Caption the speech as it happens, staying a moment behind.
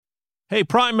Hey,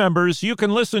 Prime members, you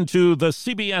can listen to the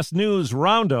CBS News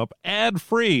Roundup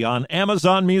ad-free on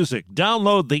Amazon Music.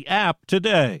 Download the app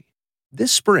today.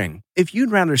 This spring, if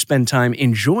you'd rather spend time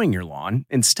enjoying your lawn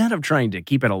instead of trying to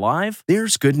keep it alive,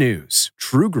 there's good news.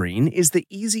 True Green is the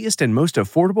easiest and most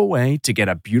affordable way to get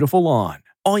a beautiful lawn.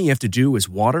 All you have to do is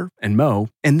water and mow,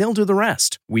 and they'll do the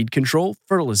rest. Weed control,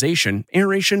 fertilization,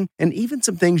 aeration, and even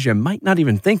some things you might not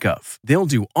even think of. They'll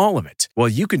do all of it, while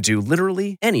you can do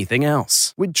literally anything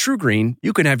else. With True Green,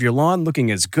 you can have your lawn looking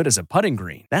as good as a putting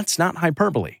green. That's not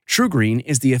hyperbole. True Green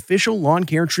is the official lawn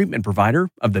care treatment provider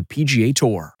of the PGA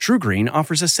Tour. True Green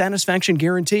offers a satisfaction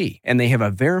guarantee, and they have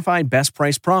a verified best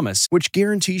price promise, which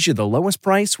guarantees you the lowest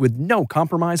price with no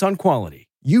compromise on quality.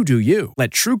 You do you. Let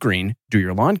True Green do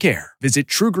your lawn care. Visit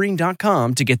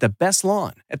TrueGreen.com to get the best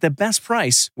lawn at the best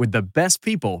price with the best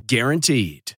people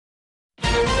guaranteed.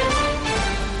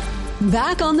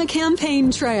 Back on the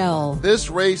campaign trail. This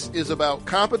race is about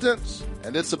competence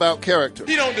and it's about character.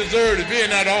 He don't deserve to be in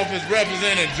that office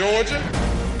representing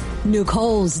Georgia.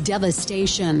 Nicole's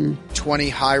devastation. 20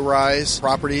 high-rise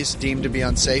properties deemed to be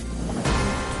unsafe.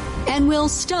 And will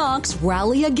stocks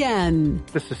rally again?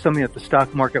 This is something that the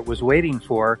stock market was waiting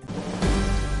for.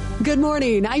 Good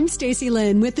morning. I'm Stacey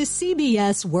Lynn with the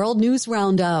CBS World News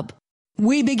Roundup.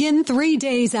 We begin 3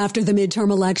 days after the midterm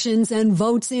elections, and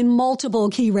votes in multiple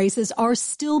key races are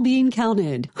still being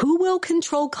counted. Who will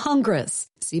control Congress?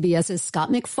 CBS's Scott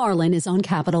McFarlane is on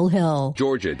Capitol Hill.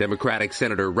 Georgia Democratic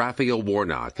Senator Raphael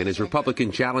Warnock and his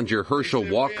Republican challenger Herschel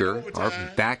Walker are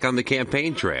back on the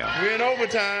campaign trail. We're in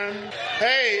overtime.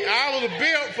 Hey, I was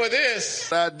built for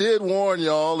this. I did warn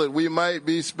y'all that we might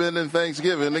be spending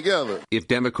Thanksgiving together. If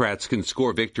Democrats can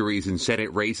score victories in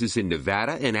Senate races in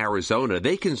Nevada and Arizona,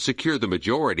 they can secure the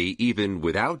majority even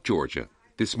without Georgia.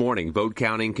 This morning, vote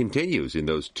counting continues in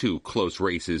those two close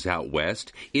races out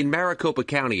west. In Maricopa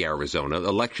County, Arizona,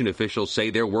 election officials say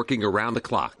they're working around the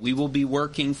clock. We will be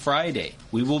working Friday,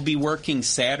 we will be working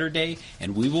Saturday,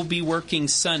 and we will be working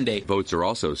Sunday. Votes are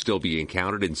also still being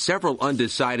counted in several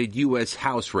undecided U.S.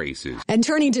 House races. And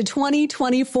turning to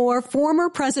 2024, former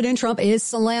President Trump is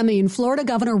slamming Florida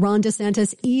Governor Ron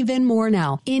DeSantis even more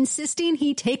now, insisting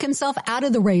he take himself out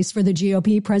of the race for the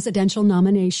GOP presidential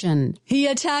nomination. He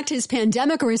attacked his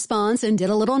pandemic response and did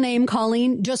a little name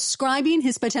calling, describing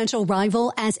his potential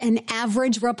rival as an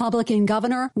average Republican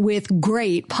governor with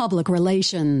great public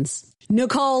relations.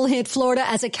 Nicole hit Florida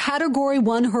as a Category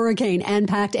 1 hurricane and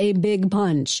packed a big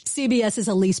punch. CBS's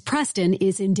Elise Preston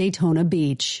is in Daytona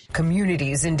Beach.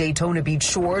 Communities in Daytona Beach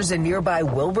shores and nearby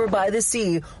Wilbur by the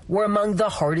Sea were among the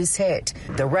hardest hit.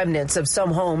 The remnants of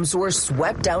some homes were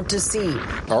swept out to sea.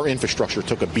 Our infrastructure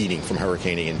took a beating from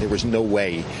Hurricane Ian. There was no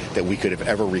way that we could have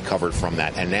ever recovered from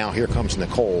that. And now here comes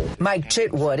Nicole. Mike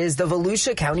Chitwood is the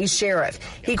Volusia County Sheriff.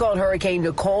 He called Hurricane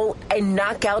Nicole a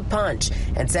knockout punch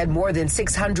and said more than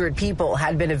 600 people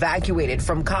had been evacuated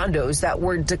from condos that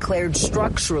were declared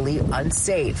structurally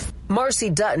unsafe. Marcy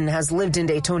Dutton has lived in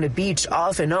Daytona Beach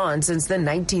off and on since the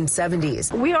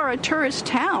 1970s. We are a tourist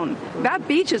town. That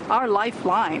beach is our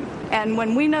lifeline. And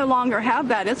when we no longer have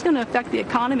that, it's going to affect the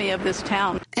economy of this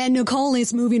town. And Nicole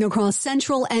is moving across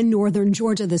central and northern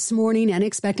Georgia this morning and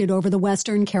expected over the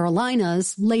western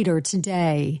Carolinas later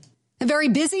today. A very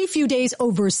busy few days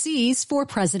overseas for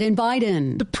President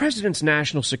Biden. The president's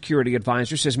national security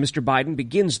advisor says Mr. Biden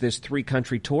begins this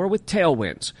three-country tour with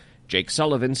tailwinds. Jake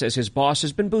Sullivan says his boss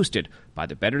has been boosted by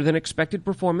the better-than-expected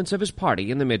performance of his party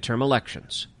in the midterm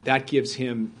elections. That gives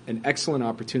him an excellent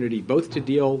opportunity both to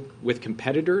deal with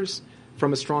competitors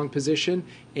from a strong position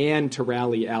and to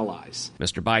rally allies.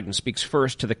 Mr. Biden speaks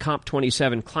first to the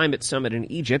COP27 climate summit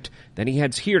in Egypt, then he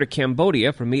heads here to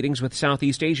Cambodia for meetings with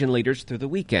Southeast Asian leaders through the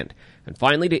weekend, and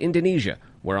finally to Indonesia,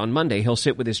 where on Monday he'll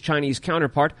sit with his Chinese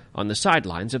counterpart on the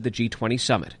sidelines of the G20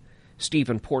 summit.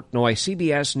 Stephen Portnoy,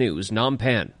 CBS News, Phnom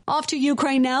Penh. Off to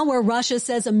Ukraine now, where Russia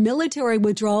says a military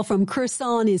withdrawal from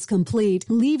Kherson is complete,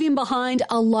 leaving behind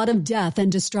a lot of death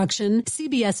and destruction.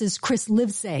 CBS's Chris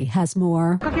Livesay has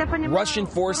more. Russian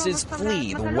forces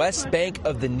flee the west bank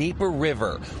of the Dnieper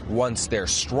River, once their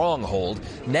stronghold,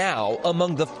 now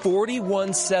among the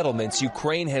 41 settlements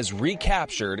Ukraine has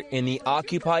recaptured in the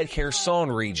occupied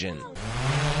Kherson region.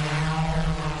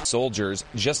 Soldiers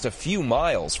just a few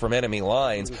miles from enemy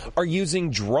lines are using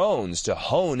drones to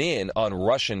hone in on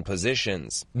Russian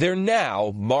positions. They're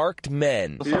now marked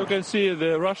men. You can see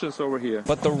the Russians over here.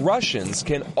 But the Russians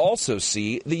can also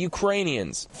see the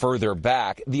Ukrainians. Further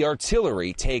back, the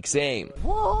artillery takes aim.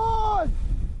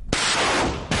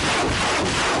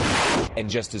 And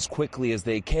just as quickly as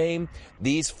they came,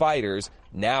 these fighters,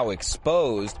 now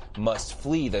exposed, must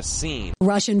flee the scene.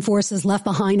 Russian forces left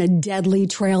behind a deadly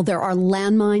trail. There are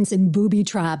landmines and booby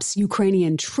traps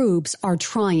Ukrainian troops are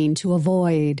trying to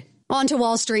avoid. On to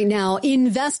Wall Street now.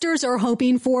 Investors are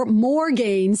hoping for more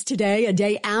gains today, a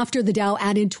day after the Dow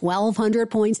added 1,200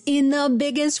 points in the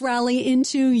biggest rally in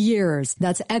 2 years.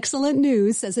 That's excellent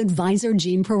news, says advisor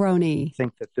Gene Perrone. I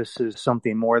think that this is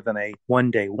something more than a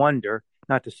one-day wonder.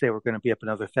 Not to say we're going to be up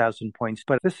another 1,000 points,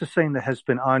 but this is something that has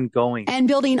been ongoing. And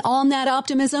building on that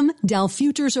optimism, Dow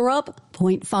futures are up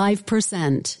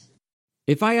 0.5%.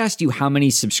 If I asked you how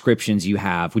many subscriptions you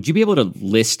have, would you be able to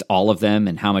list all of them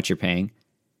and how much you're paying?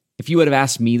 If you would have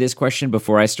asked me this question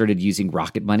before I started using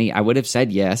Rocket Money, I would have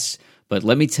said yes, but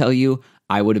let me tell you,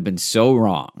 I would have been so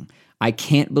wrong. I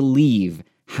can't believe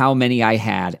how many I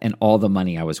had and all the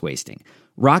money I was wasting.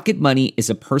 Rocket Money is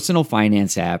a personal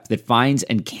finance app that finds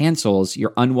and cancels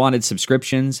your unwanted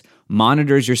subscriptions,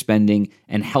 monitors your spending,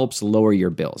 and helps lower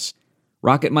your bills.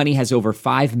 Rocket Money has over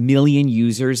 5 million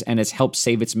users and has helped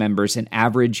save its members an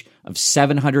average of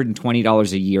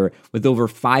 $720 a year with over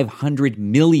 500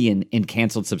 million in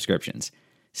canceled subscriptions.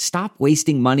 Stop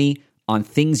wasting money on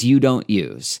things you don't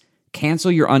use.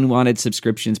 Cancel your unwanted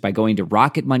subscriptions by going to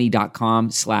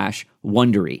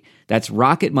rocketmoney.com/Wondery. That's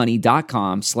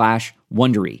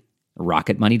rocketmoney.com/Wondery.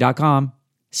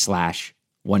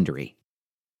 rocketmoney.com/Wondery.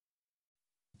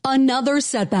 Another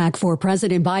setback for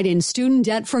President Biden's student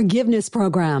debt forgiveness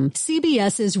program.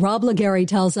 CBS's Rob Legary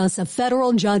tells us a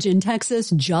federal judge in Texas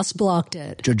just blocked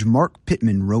it. Judge Mark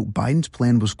Pittman wrote Biden's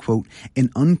plan was, quote, an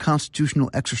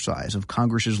unconstitutional exercise of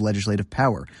Congress's legislative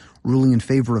power, ruling in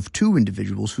favor of 2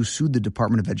 individuals who sued the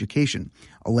Department of Education,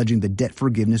 alleging the debt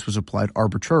forgiveness was applied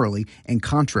arbitrarily and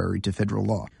contrary to federal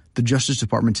law. The Justice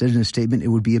Department said in a statement it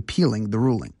would be appealing the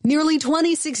ruling. Nearly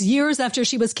 26 years after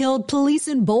she was killed, police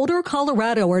in Boulder,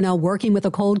 Colorado are now working with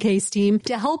a cold case team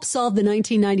to help solve the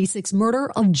 1996 murder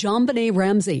of JonBenet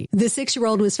Ramsey. The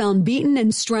 6-year-old was found beaten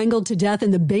and strangled to death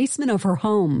in the basement of her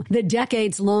home. The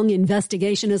decades-long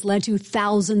investigation has led to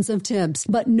thousands of tips,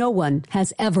 but no one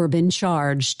has ever been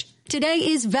charged. Today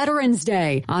is Veterans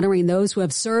Day, honoring those who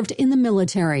have served in the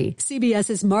military.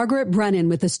 CBS's Margaret Brennan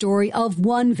with the story of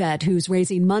one vet who's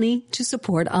raising money to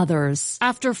support others.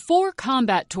 After 4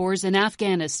 combat tours in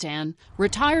Afghanistan,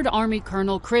 retired Army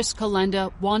Colonel Chris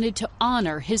Kalenda wanted to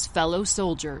honor his fellow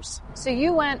soldiers. So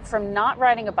you went from not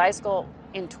riding a bicycle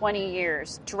in 20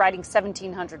 years to riding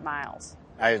 1,700 miles.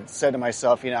 I said to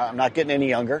myself, I'm not getting any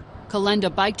younger. Kalenda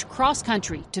biked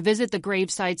cross-country to visit the grave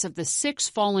sites of the 6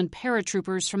 fallen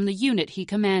paratroopers from the unit he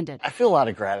commanded. I feel a lot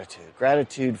of gratitude.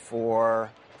 Gratitude for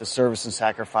the service and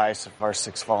sacrifice of our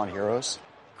 6 fallen heroes.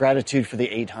 Gratitude for the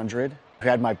 800 who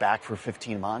had my back for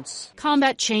 15 months.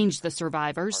 Combat changed the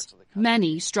survivors.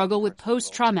 Many struggle with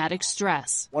post-traumatic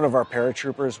stress. One of our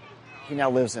paratroopers, he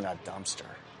now lives in a dumpster.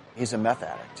 He's a meth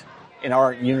addict. In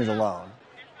our unit alone,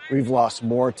 we've lost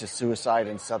more to suicide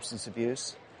and substance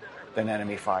abuse than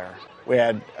enemy fire. We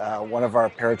had one of our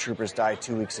paratroopers die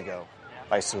 2 weeks ago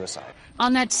by suicide.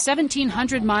 On that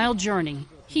 1,700-mile journey,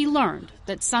 he learned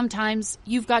that sometimes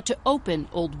you've got to open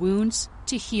old wounds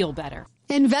to heal better.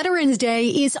 And Veterans Day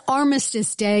is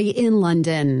Armistice Day in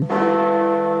London,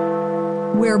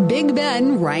 where Big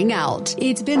Ben rang out.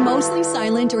 It's been mostly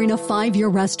silent during a 5-year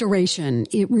restoration.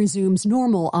 It resumes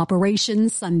normal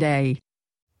operations Sunday.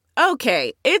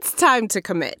 Okay, it's time to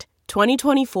commit.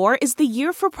 2024 is the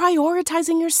year for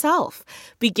prioritizing yourself.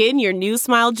 Begin your new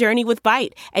smile journey with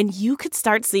Byte, and you could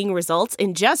start seeing results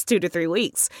in just 2 to 3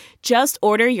 weeks. Just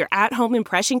order your at-home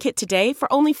impression kit today for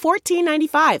only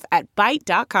 $14.95 at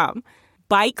Byte.com.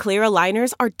 Byte clear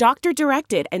aligners are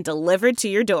doctor-directed and delivered to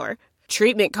your door.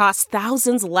 Treatment costs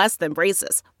thousands less than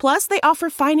braces. Plus, they offer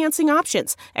financing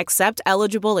options, accept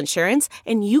eligible insurance,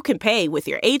 and you can pay with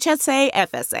your HSA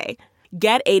FSA.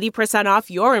 Get 80%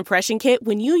 off your impression kit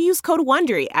when you use code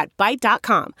WONDERY at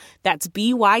Byte.com. That's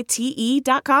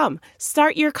BYTE.com.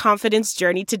 Start your confidence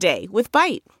journey today with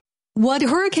Byte. What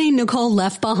Hurricane Nicole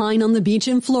left behind on the beach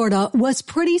in Florida was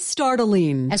pretty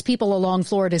startling. As people along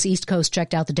Florida's east coast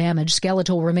checked out the damage,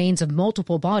 skeletal remains of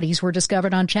multiple bodies were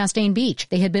discovered on Chastain Beach.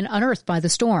 They had been unearthed by the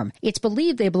storm. It's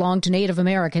believed they belonged to Native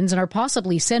Americans and are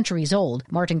possibly centuries old.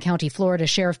 Martin County, Florida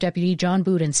Sheriff Deputy John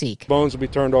Budenseek. Bones will be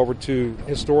turned over to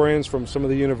historians from some of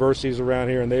the universities around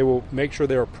here, and they will make sure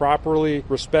they are properly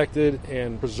respected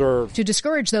and preserved. To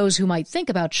discourage those who might think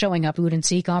about showing up,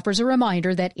 Budenseek offers a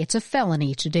reminder that it's a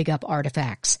felony to dig up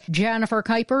artifacts. Jennifer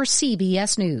Kuiper,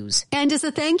 CBS News. And as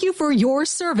a thank you for your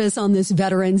service on this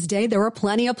Veterans Day, there are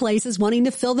plenty of places wanting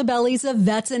to fill the bellies of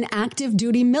vets and active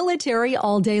duty military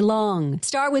all day long.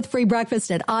 Start with free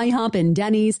breakfast at IHOP and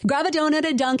Denny's, grab a donut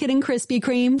at Dunkin' and Krispy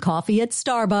Kreme, coffee at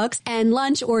Starbucks, and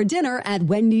lunch or dinner at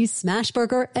Wendy's,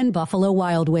 Smashburger, and Buffalo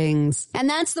Wild Wings. And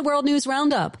that's the World News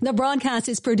Roundup. The broadcast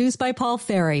is produced by Paul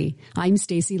Ferry. I'm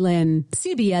Stacey Lynn,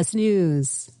 CBS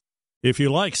News. If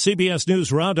you like CBS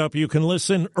News Roundup, you can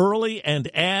listen early and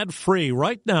ad-free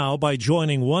right now by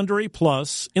joining Wondery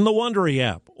Plus in the Wondery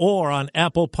app or on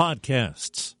Apple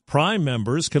Podcasts. Prime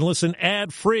members can listen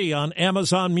ad-free on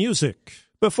Amazon Music.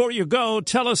 Before you go,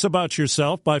 tell us about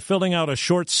yourself by filling out a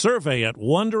short survey at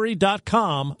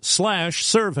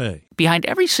Wondery.com/survey. Behind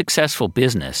every successful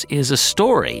business is a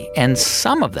story, and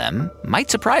some of them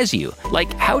might surprise you.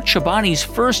 Like how Chobani's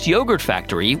first yogurt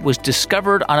factory was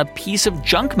discovered on a piece of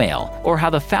junk mail, or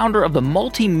how the founder of the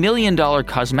multi-million-dollar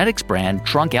cosmetics brand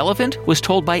Drunk Elephant was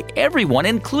told by everyone,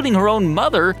 including her own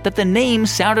mother, that the name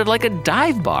sounded like a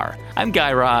dive bar. I'm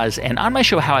Guy Raz, and on my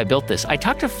show How I Built This, I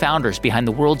talk to founders behind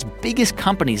the world's biggest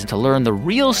companies to learn the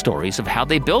real stories of how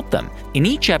they built them. In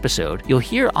each episode, you'll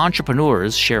hear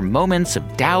entrepreneurs share moments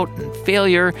of doubt and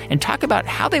failure and talk about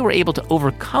how they were able to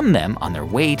overcome them on their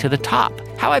way to the top.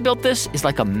 How I Built This is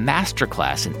like a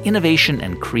masterclass in innovation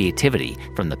and creativity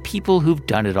from the people who've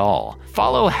done it all.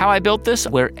 Follow How I Built This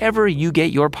wherever you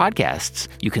get your podcasts.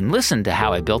 You can listen to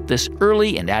How I Built This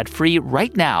early and ad-free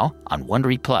right now on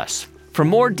Wondery Plus. For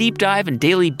more deep dive and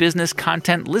daily business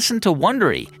content, listen to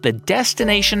Wondery, the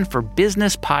destination for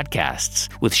business podcasts.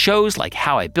 With shows like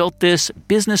How I Built This,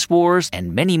 Business Wars,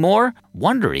 and many more,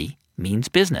 Wondery means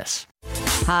business.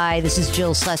 Hi, this is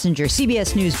Jill Schlesinger,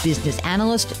 CBS News business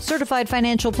analyst, certified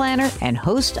financial planner, and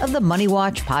host of the Money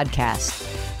Watch podcast.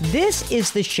 This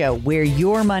is the show where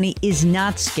your money is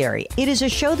not scary. It is a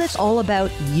show that's all about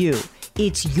you.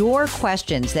 It's your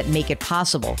questions that make it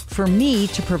possible for me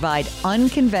to provide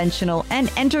unconventional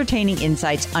and entertaining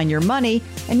insights on your money,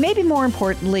 and maybe more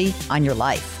importantly, on your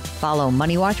life. Follow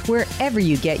Money Watch wherever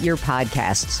you get your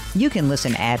podcasts. You can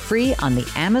listen ad-free on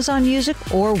the Amazon Music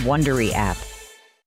or Wondery app.